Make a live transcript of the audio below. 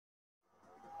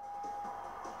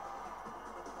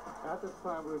At this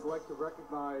time, we would like to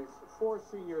recognize 4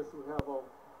 seniors who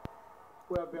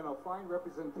have been a fine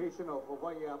representation of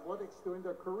Hawaii athletics during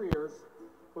their careers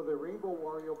for the Rainbow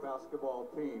Warrior basketball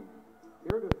team.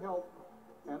 Here to help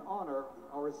and honor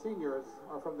our seniors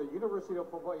are from the University of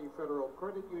Hawaii Federal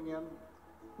Credit Union,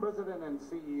 President and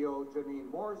CEO Janine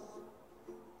Morse,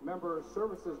 Member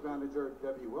Services Manager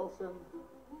Debbie Wilson,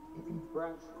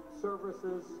 Branch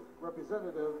Services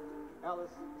Representative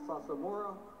Alice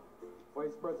Sasamura,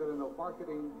 Vice President of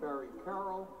Marketing Barry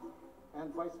Carroll,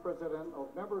 and Vice President of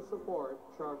Member Support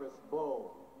Travis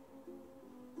Bowe.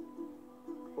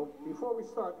 But before we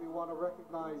start, we want to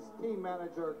recognize Team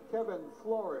Manager Kevin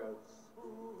Flores.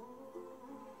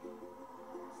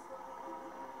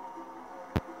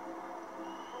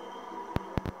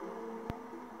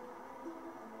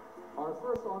 Our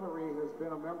first honoree has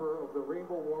been a member of the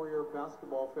Rainbow Warrior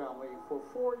basketball family for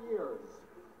 4 years,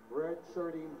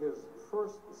 redshirting his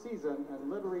first season and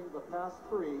littering the past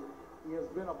 3. He has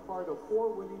been a part of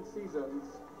 4 winning seasons,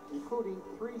 including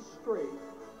 3 straight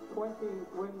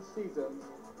 20-win seasons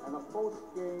and a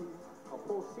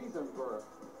postseason berth.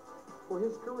 For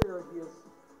his career, he has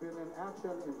been in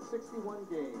action in 61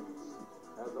 games.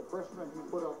 As a freshman, he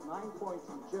put up 9 points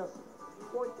in just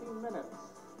 14 minutes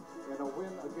in a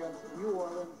win against New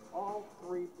Orleans, all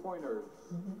 3-pointers.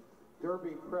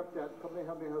 Derby prepped at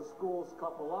Kamehameha School's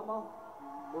Kapalama,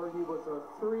 where he was a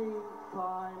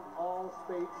 3-time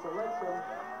All-State selection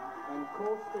and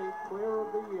Co-State Player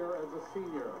of the Year as a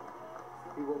senior.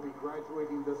 He will be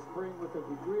graduating this spring with a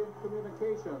degree in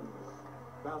communications.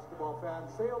 Basketball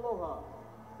fans, say aloha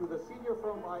to the senior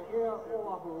from Aiea,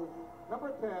 Oahu,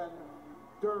 number 10,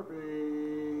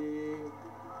 Derby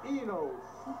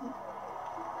Enos.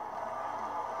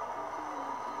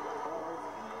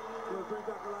 It'll bring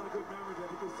back a lot of good memories, and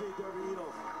you can see Derby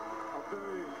Enos, a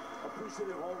very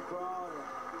appreciative home crowd, and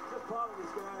just proud of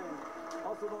this guy, and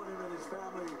also knowing him and his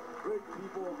family, great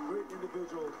people, great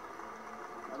individuals,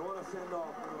 and what a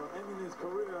send-off, ending his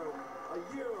career, a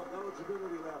year of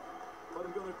eligibility left, but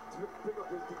he's going to pick up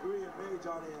his degree in May,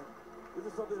 Johnny, and this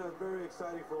is something that's very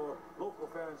exciting for local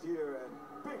fans here and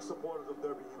big supporters of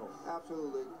Derby Enos.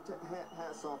 Absolutely.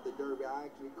 Hats off to Derby.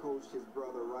 I actually coached his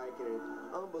brother, Riken,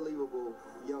 and unbelievable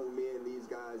young men these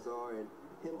guys are, and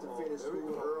him to finish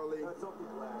school early.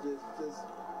 Just,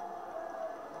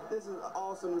 this is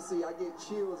awesome to see. I get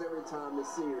chills every time the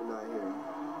senior not here.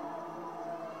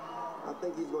 I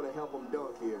think he's going to help him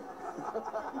dunk here.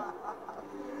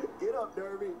 Get up,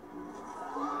 Derby.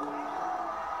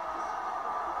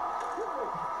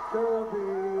 Derby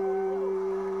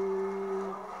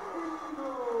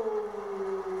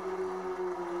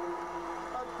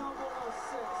A double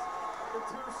assist, the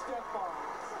 2 step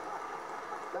bars.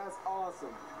 That's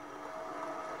awesome.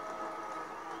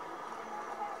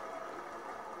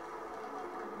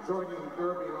 Joining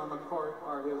Derby on the court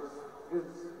are his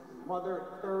mother,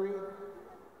 Terry,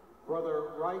 brother,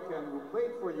 Riken, who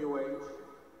played for UH,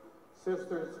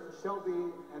 sisters,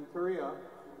 Shelby and Taria,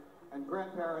 and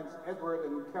grandparents, Edward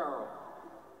and Carol.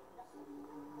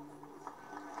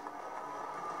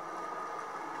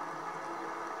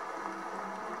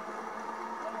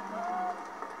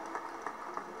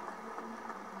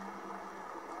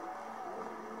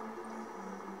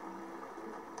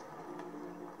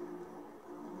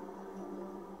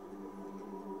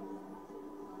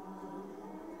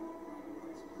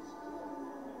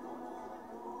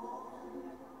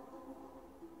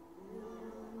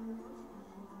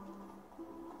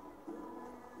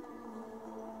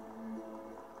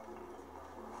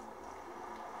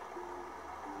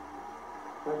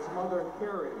 That's Mother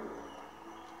Carrie,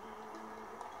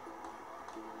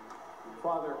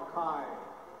 Father Kai,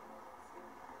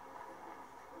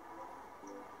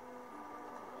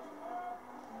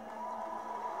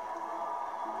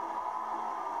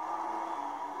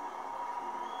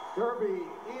 Derby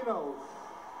Enos,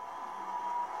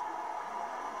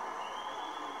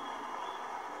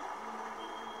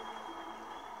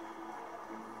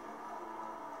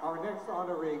 our next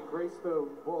honoree graced the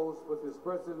Bulls with his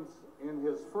presence in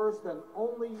his first and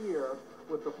only year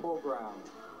with the program.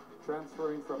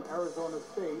 Transferring from Arizona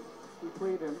State, he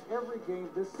played in every game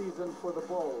this season for the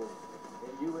Bulls. In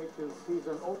UH's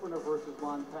season opener versus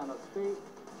Montana State,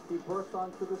 he burst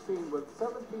onto the scene with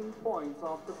 17 points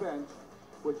off the bench,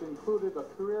 which included a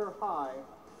career-high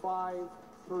 5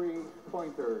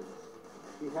 3-pointers.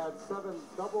 He had 7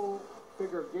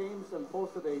 double-figure games and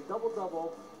posted a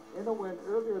double-double in a win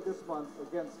earlier this month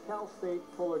against Cal State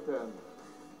Fullerton.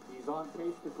 He's on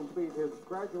pace to complete his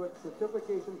graduate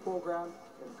certification program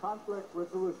in conflict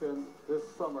resolution this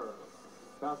summer.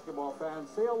 Basketball fans,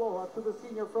 say aloha to the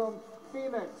senior from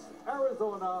Phoenix,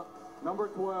 Arizona, number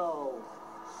 12,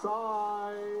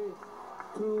 Sai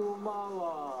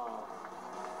Tumala.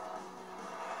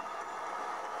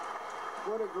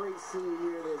 What a great senior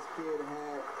year this kid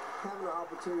had, having the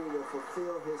opportunity to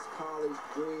fulfill his college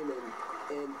dream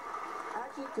and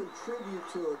actually contribute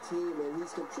to a team, and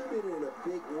he's contributed in a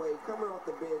big way, coming off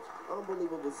the bench,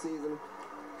 unbelievable season.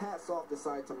 Hats off to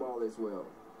Sai Tumala as well.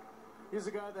 He's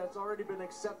a guy that's already been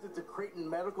accepted to Creighton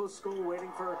Medical School,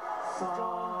 waiting for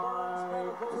John Burns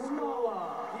Medical School.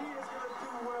 He is going to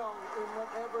do well in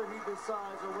whatever he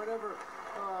decides or whatever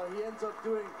he ends up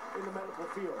doing in the medical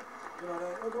field. You know,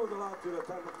 that goes a lot to the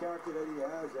type of character that he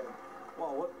has, and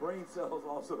wow, what brain cells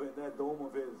also in that dome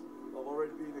of his, of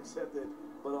already being accepted.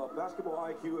 But basketball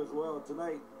IQ as well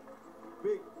tonight.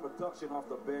 Big production off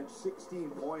the bench,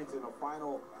 16 points in a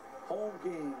final home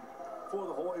game for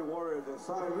the Hawaii Warriors, and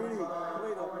Sai really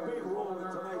played a big role in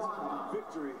tonight's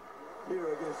victory here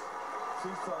against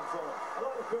Season. So a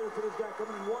lot of credit to this guy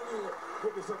coming in 1 year,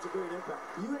 making such a great impact.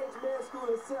 UH Men's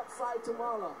School accepts Sai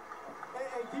Tumala.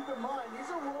 And keep in mind, he's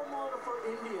a role model for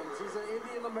Indians. He's an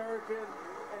Indian American,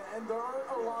 and there aren't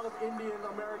a lot of Indian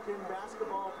American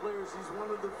basketball players. He's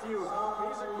one of the few.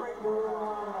 He's a great role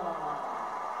model.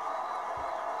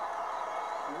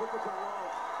 And look at the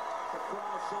love the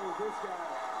crowd shows this guy,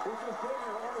 who's just been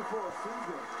here only for a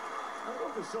season. That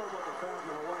goes to show what the fans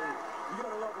in Hawaii. You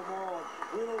gotta love them all.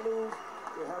 Win or lose,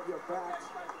 they have your backs.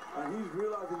 And he's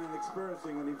realizing and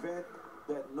experiencing an event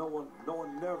that no one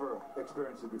never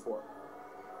experienced it before.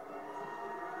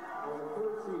 Our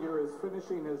third senior is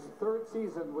finishing his third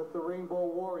season with the Rainbow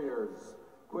Warriors.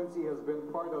 Quincy has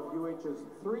been part of UH's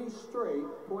 3 straight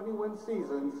 20-win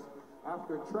seasons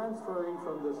after transferring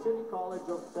from the City College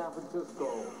of San Francisco.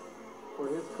 For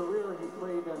his career, he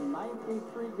played in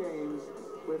 93 games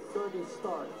with 30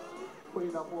 starts,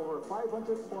 putting up over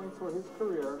 500 points for his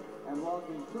career and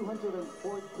logging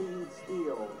 214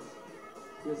 steals.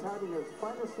 He is having his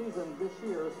finest season this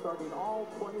year, starting all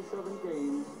 27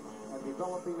 games and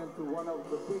developing into one of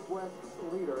the Big West's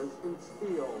leaders in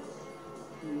steals.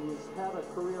 He's had a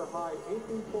career-high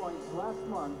 18 points last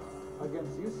month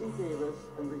against UC Davis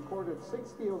and recorded 6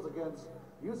 steals against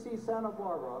UC Santa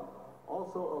Barbara,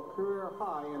 also a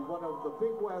career-high in one of the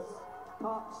Big West's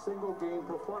top single-game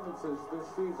performances this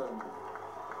season.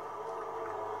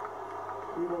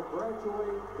 He will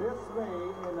graduate this May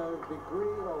in a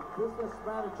degree of business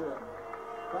management.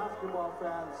 Basketball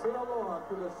fans, say aloha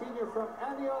to the senior from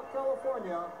Antioch,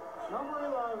 California, number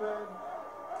 11,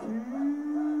 Q.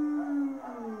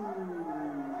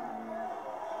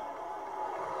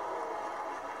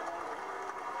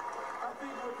 I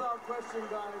think without question,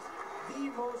 guys, the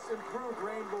most improved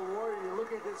Rainbow Warrior. You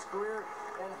look at his career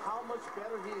and how much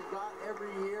better he's got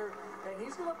every year, and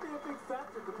he's going to be a big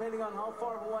factor depending on how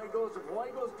far Hawaii goes. If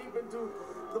Hawaii goes deep into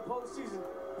the postseason,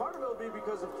 part of it will be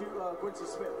because of Quincy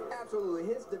Smith. Absolutely.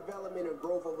 His development and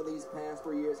growth over these past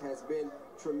 3 years has been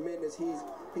tremendous. He's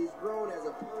grown as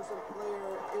a person,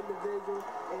 player, individual,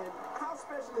 and how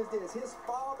special is this? His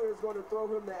father is going to throw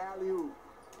him the alley-oop.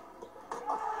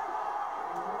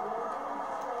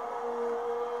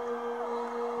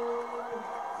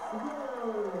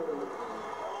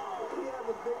 He has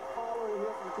a big following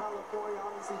here from California,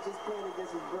 obviously just playing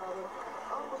against his brother.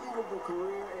 Unbelievable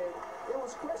career, and there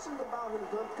was questions about him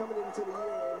coming into the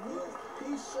year, and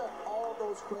he shut all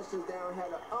those questions down,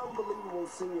 had an unbelievable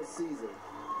senior season.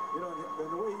 You know, and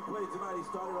the way he played tonight, he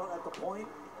started out at the point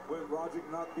with Roderick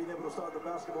not being able to start the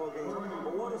basketball game.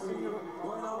 But what a senior,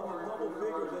 going out with double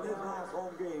figures in his last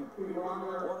home game.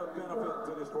 What a benefit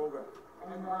to this program.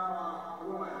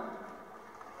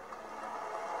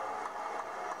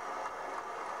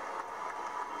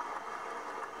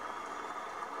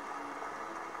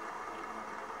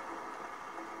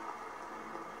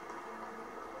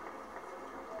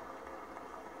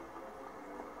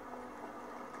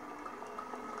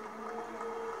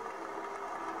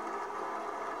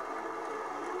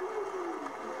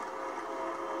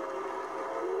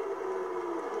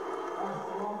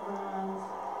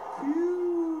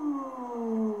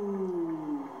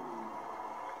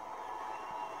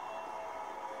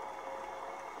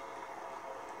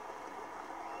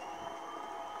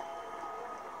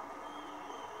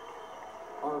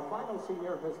 Our final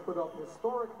senior has put up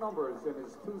historic numbers in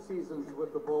his 2 seasons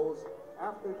with the Bulls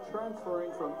after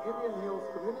transferring from Indian Hills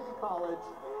Community College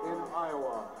in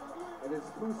Iowa. In his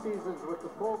 2 seasons with the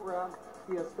program,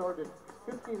 he has started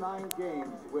 59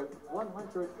 games with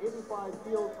 185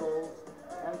 field goals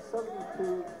and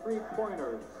 72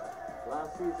 three-pointers.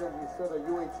 Last season, he set a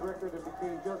UH record and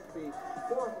became just the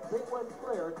 4th Big West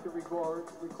player to record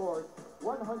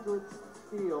 100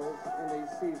 steals in a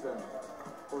season.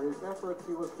 For his efforts,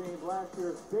 he was named last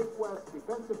year's Big West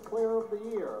Defensive Player of the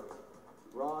Year.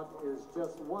 Rod is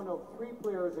just one of 3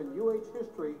 players in UH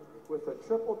history with a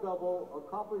triple-double,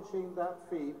 accomplishing that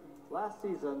feat last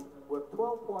season with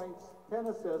 12 points, 10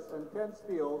 assists, and 10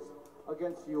 steals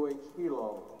against UH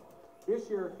Hilo. This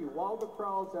year, he wowed the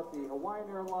crowds at the Hawaiian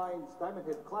Airlines Diamond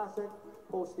Hit Classic,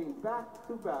 posting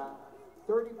back-to-back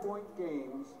 30-point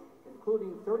games,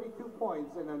 including 32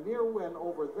 points in a near win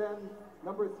over then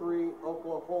number 3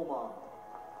 Oklahoma.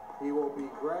 He will be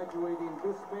graduating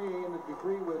this May in a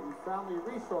degree with family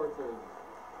resources.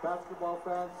 Basketball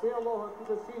fans, say aloha to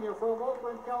the senior from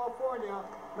Oakland, California,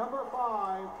 number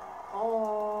 5,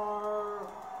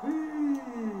 R.B.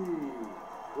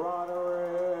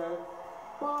 Roderick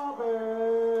Bobbitt.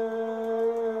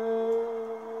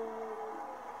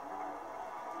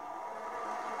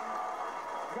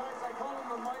 Guys, I call him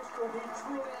the maestro. He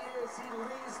truly is. He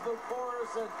leads the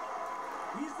chorus, and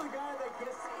he's the guy that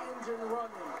gets the engine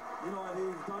running. You know, and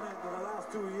he's done it in the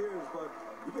last 2 years, but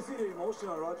you can see the emotion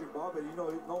on Roger Bobbitt. You know,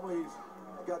 normally he's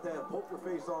got that poker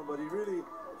face on, but he really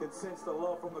can sense the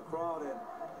love from the crowd, and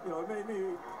you know, it made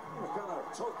me kind of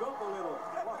choke up a little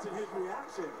watching his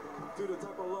reaction to the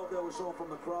type of love that was shown from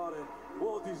the crowd, and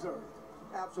well deserved.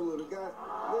 Absolutely, guys.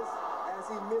 This, as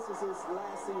he misses his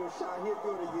last senior shot, he'll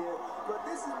do it again. But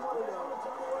this is one of the... I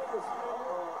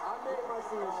made my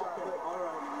senior shot, but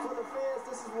for the fans,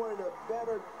 this is one of the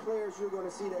better players you're going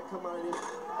to see that come out of this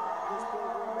program.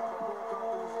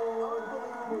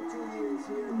 Unbelievable 2 years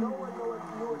here. No one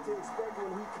knew what to expect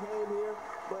when he came here,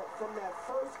 but from that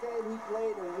first game he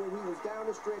played, and when he was down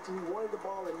the stretch and he wanted the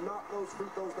ball and knocked those free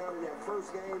throws down in that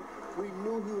first game, we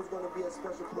knew he was going to be a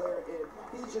special player, and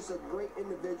he's just a great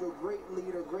individual, great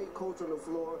leader, great coach on the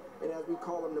floor, and as we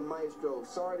call him, the maestro.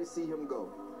 Sorry to see him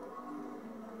go.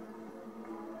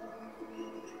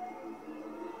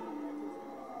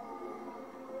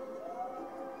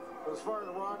 As far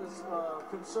as Rod is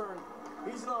concerned,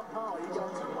 he's not Powell. He got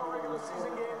 2 more regular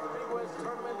season games, the Big West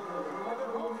tournament, and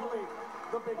then hopefully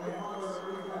the big dance.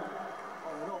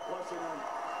 No question. And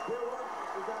their work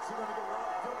is actually going to get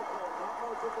a lot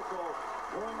more difficult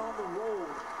going on the road.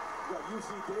 You got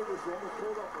UC Davis, who almost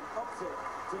pulled up an upset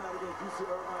tonight against UC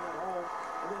Irvine at home,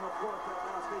 and then of course that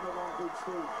last game at Long Beach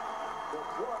State. But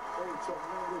what a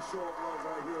tremendous show it was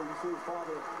right here. You see his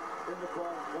father in the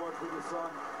crowd court with his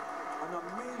son. An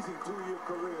amazing 2-year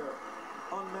career,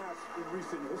 unmatched in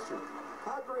recent history.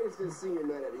 How great is this senior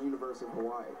night at the University of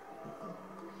Hawaii?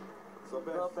 The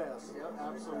best. The best, yep,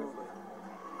 absolutely.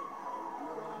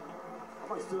 I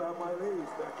might still have my ladies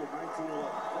back in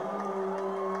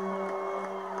 1911.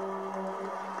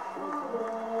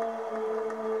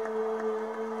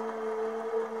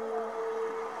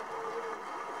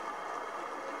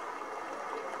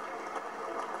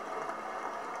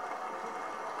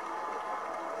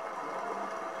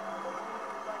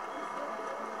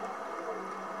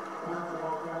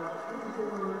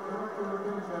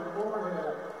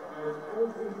 Overhead as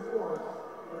OC Sports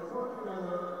has put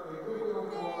together a video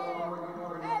for our